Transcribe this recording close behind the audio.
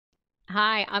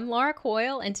Hi, I'm Laura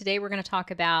Coyle, and today we're going to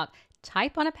talk about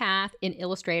type on a path in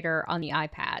Illustrator on the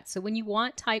iPad. So when you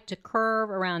want type to curve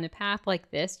around a path like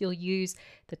this, you'll use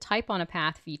the type on a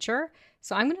path feature.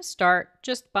 So I'm going to start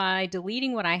just by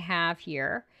deleting what I have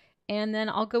here, and then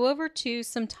I'll go over to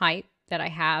some type that I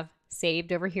have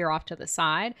saved over here off to the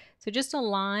side. So just a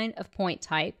line of point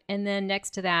type, and then next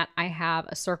to that I have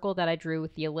a circle that I drew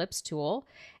with the ellipse tool.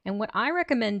 And what I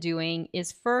recommend doing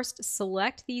is first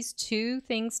select these two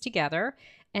things together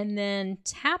and then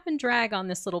tap and drag on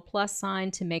this little plus sign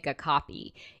to make a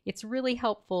copy. It's really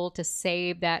helpful to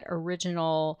save that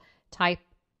original type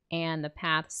and the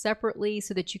path separately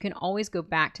so that you can always go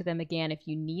back to them again if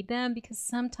you need them, because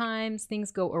sometimes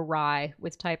things go awry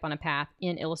with type on a path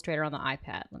in Illustrator on the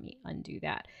iPad. Let me undo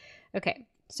that. Okay,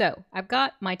 so I've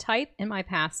got my type and my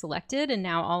path selected, and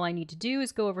now all I need to do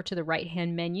is go over to the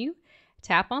right-hand menu,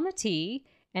 tap on the T,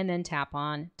 and then tap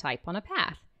on type on a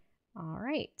path. All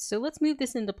right, so let's move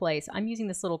this into place. I'm using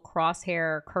this little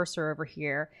crosshair cursor over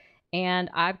here, and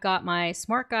I've got my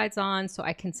smart guides on so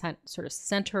I can sort of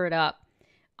center it up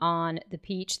on the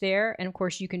peach there. And of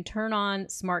course you can turn on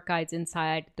smart guides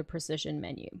inside the precision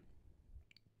menu.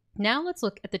 Now let's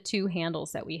look at the two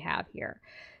handles that we have here.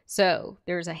 So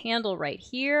there's a handle right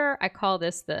here. I call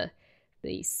this the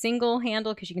single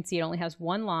handle because you can see it only has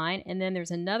one line. And then there's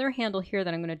another handle here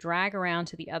that I'm going to drag around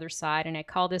to the other side, and I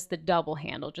call this the double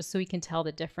handle just so we can tell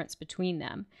the difference between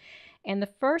them. And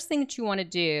the first thing that you want to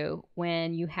do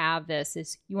when you have this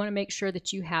is you want to make sure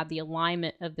that you have the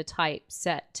alignment of the type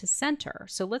set to center.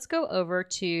 So let's go over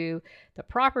to the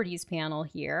properties panel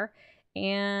here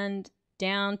and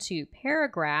down to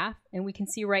paragraph, and we can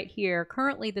see right here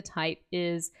currently the type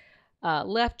is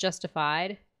left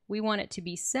justified. We want it to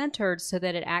be centered so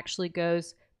that it actually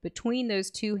goes between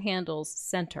those two handles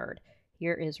centered.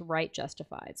 Here is right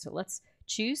justified. So let's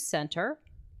choose center.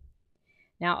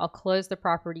 Now I'll close the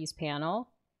properties panel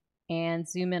and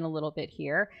zoom in a little bit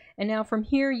here. And now from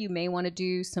here you may want to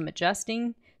do some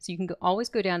adjusting. So you can always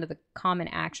go down to the common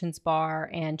actions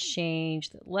bar and change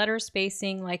the letter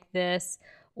spacing like this,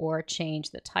 or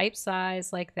change the type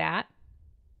size like that.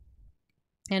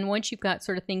 And once you've got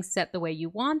sort of things set the way you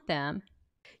want them,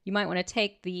 you might want to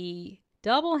take the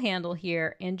double handle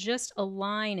here and just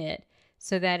align it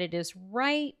so that it is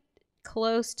right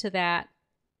close to that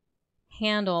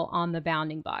handle on the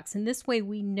bounding box. And this way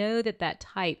we know that that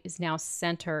type is now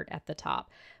centered at the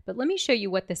top. But let me show you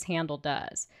what this handle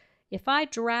does. If I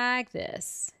drag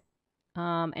this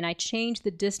and I change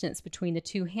the distance between the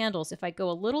two handles, if I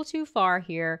go a little too far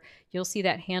here, you'll see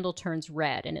that handle turns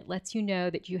red, and it lets you know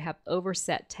that you have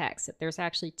overset text, that there's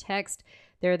actually text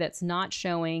there that's not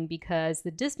showing because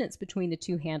the distance between the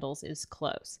two handles is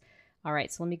close. All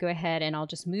right, so let me go ahead and I'll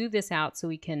just move this out so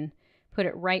we can put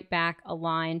it right back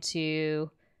aligned to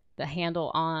the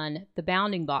handle on the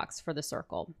bounding box for the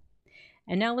circle.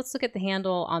 And now let's look at the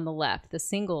handle on the left, the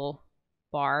single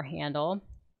bar handle.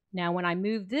 Now when I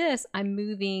move this, I'm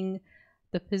moving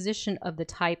the position of the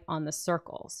type on the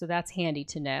circle. So that's handy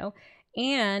to know.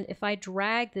 And if I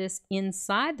drag this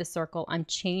inside the circle, I'm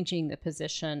changing the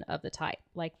position of the type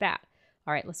like that.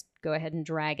 All right, let's go ahead and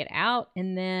drag it out,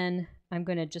 and then I'm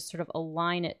going to just sort of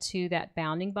align it to that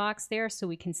bounding box there so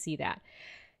we can see that.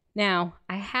 Now,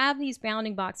 I have these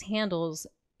bounding box handles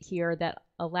here that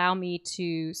allow me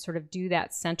to sort of do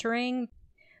that centering,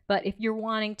 but if you're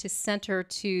wanting to center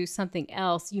to something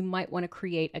else, you might want to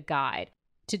create a guide.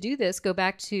 To do this, go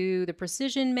back to the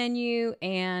precision menu,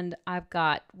 and I've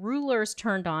got rulers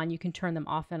turned on. You can turn them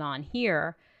off and on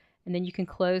here, and then you can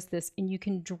close this and you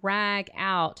can drag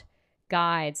out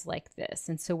guides like this.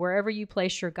 And so wherever you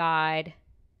place your guide,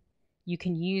 you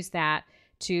can use that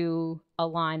to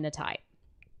align the type.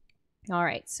 All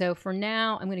right, so for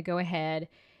now, I'm going to go ahead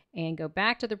and go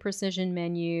back to the precision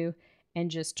menu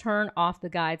and just turn off the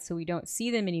guides so we don't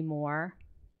see them anymore,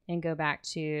 and go back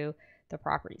to the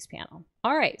properties panel.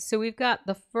 All right, so we've got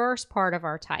the first part of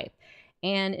our type.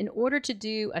 And in order to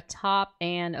do a top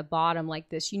and a bottom like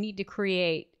this, you need to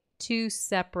create two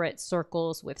separate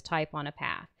circles with type on a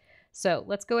path. So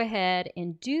let's go ahead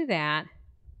and do that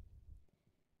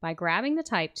by grabbing the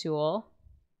type tool,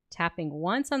 tapping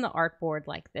once on the artboard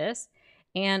like this,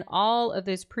 and all of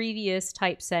those previous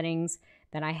type settings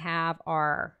that I have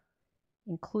are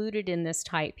included in this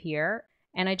type here.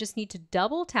 And I just need to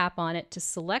double tap on it to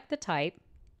select the type.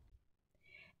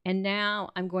 And now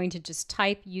I'm going to just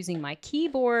type using my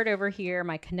keyboard over here,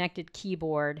 my connected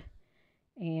keyboard.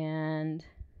 And,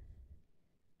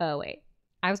 oh wait,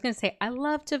 I was going to say I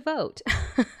love to vote,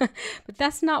 but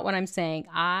that's not what I'm saying.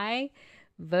 I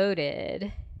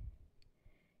voted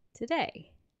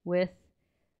today with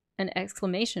an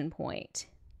exclamation point.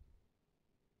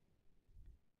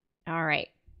 All right.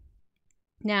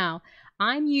 Now,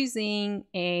 I'm using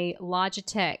a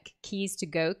Logitech Keys to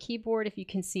Go keyboard, if you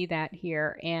can see that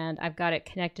here, and I've got it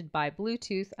connected by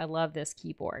Bluetooth. I love this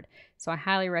keyboard, so I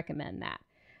highly recommend that.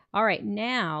 All right,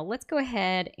 now let's go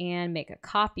ahead and make a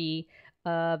copy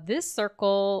of this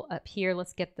circle up here.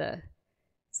 Let's get the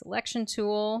selection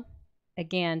tool.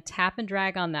 Again, tap and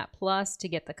drag on that plus to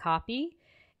get the copy.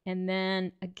 And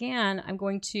then again, I'm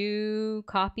going to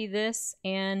copy this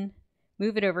and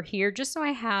move it over here just so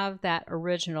I have that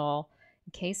original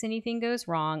in case anything goes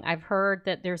wrong. I've heard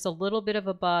that there's a little bit of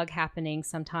a bug happening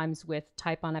sometimes with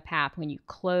Type on a Path. When you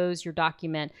close your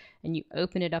document and you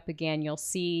open it up again, you'll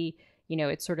see, you know,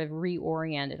 it's sort of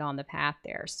reoriented on the path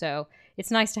there. So it's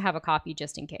nice to have a copy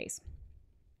just in case.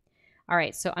 All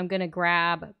right, so I'm going to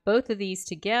grab both of these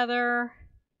together,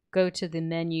 go to the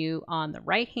menu on the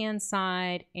right-hand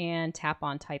side, and tap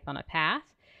on Type on a Path.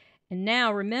 And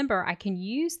now remember, I can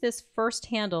use this first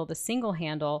handle, the single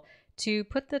handle, to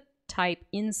put the type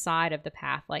inside of the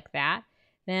path like that.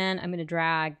 Then I'm going to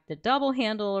drag the double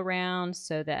handle around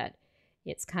so that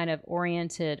it's kind of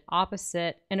oriented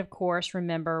opposite. And of course,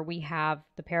 remember, we have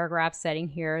the paragraph setting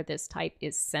here. This type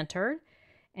is centered.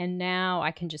 And now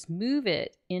I can just move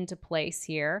it into place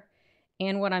here.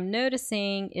 And what I'm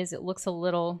noticing is it looks a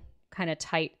little kind of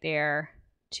tight there,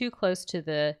 too close to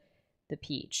the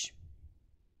peach.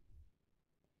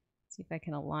 See if I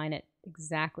can align it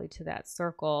exactly to that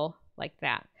circle like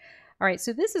that. All right,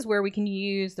 so this is where we can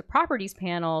use the Properties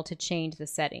panel to change the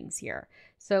settings here.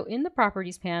 So in the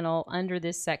Properties panel, under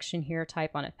this section here,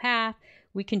 Type on a Path,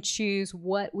 we can choose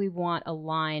what we want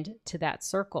aligned to that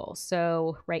circle.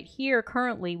 So right here,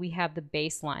 currently, we have the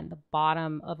baseline, the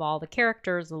bottom of all the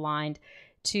characters aligned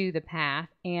to the path,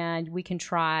 and we can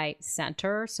try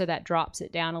center, so that drops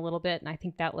it down a little bit, and I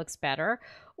think that looks better.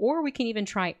 Or we can even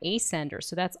try ascender,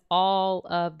 so that's all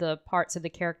of the parts of the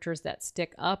characters that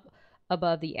stick up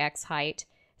above the X height.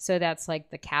 So that's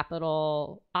like the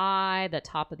capital I, the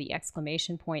top of the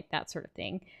exclamation point, that sort of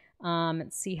thing.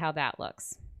 Let's see how that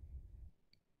looks.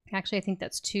 Actually, I think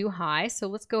that's too high, so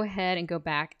let's go ahead and go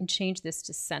back and change this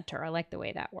to center. I like the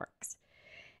way that works.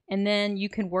 And then you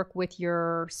can work with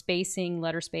your spacing,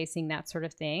 letter spacing, that sort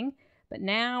of thing. But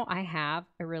now I have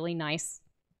a really nice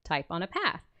Type on a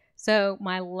Path. So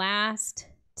my last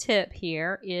tip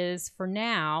here is, for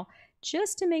now,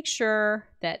 just to make sure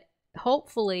that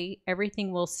hopefully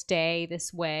everything will stay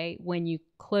this way when you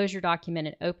close your document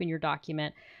and open your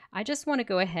document, I just want to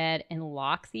go ahead and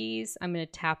lock these. I'm going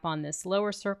to tap on this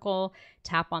lower circle,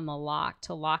 tap on the lock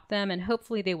to lock them, and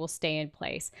hopefully they will stay in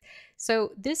place.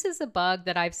 So this is a bug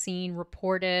that I've seen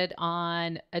reported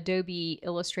on Adobe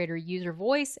Illustrator User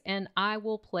Voice, and I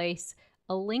will place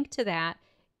a link to that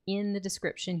in the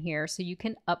description here, so you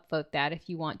can upvote that if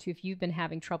you want to, if you've been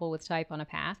having trouble with Type on a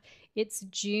Path. It's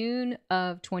June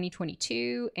of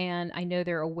 2022, and I know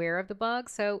they're aware of the bug,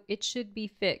 so it should be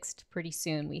fixed pretty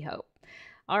soon, we hope.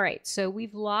 All right, so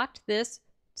we've locked this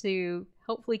to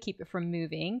hopefully keep it from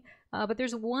moving, but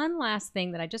there's one last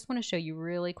thing that I just want to show you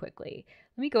really quickly.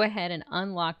 Let me go ahead and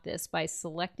unlock this by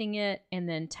selecting it and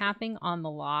then tapping on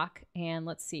the lock, and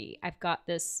let's see, I've got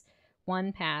this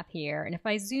one path here, and if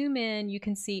I zoom in, you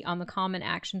can see on the Common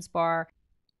Actions bar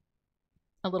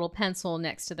a little pencil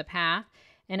next to the path,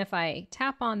 and if I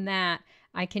tap on that,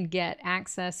 I can get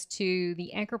access to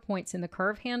the anchor points in the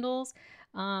curve handles.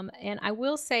 And I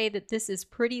will say that this is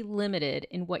pretty limited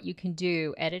in what you can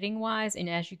do editing wise, and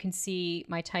as you can see,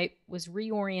 my type was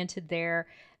reoriented there.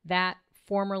 That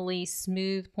formerly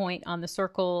smooth point on the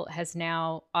circle has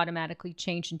now automatically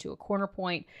changed into a corner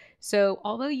point. So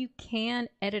although you can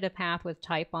edit a path with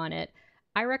type on it,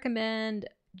 I recommend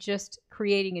just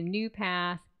creating a new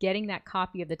path, getting that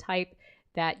copy of the type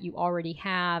that you already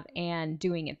have, and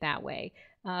doing it that way.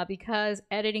 Because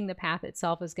editing the path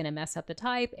itself is going to mess up the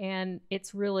type, and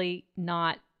it's really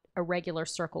not a regular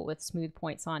circle with smooth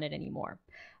points on it anymore.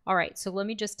 All right, so let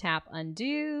me just tap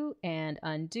undo and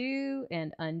undo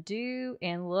and undo,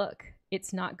 and look,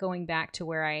 it's not going back to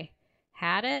where I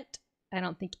had it. I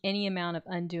don't think any amount of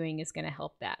undoing is going to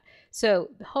help that.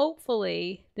 So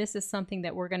hopefully this is something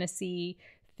that we're going to see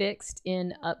fixed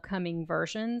in upcoming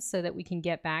versions so that we can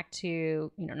get back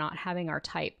to, not having our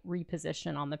type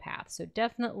reposition on the path. So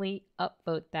definitely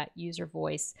upvote that user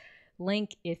voice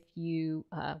link if you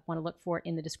want to look for it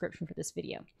in the description for this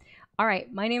video. All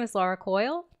right, my name is Laura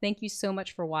Coyle. Thank you so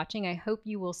much for watching. I hope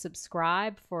you will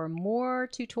subscribe for more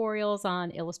tutorials on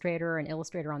Illustrator and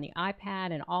Illustrator on the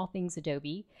iPad and all things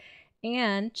Adobe.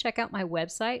 And check out my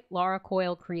website,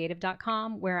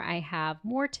 lauracoylecreative.com, where I have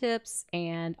more tips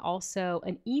and also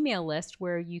an email list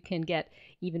where you can get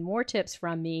even more tips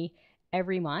from me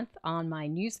every month on my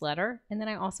newsletter, and then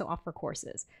I also offer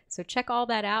courses. So check all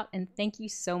that out, and thank you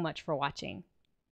so much for watching.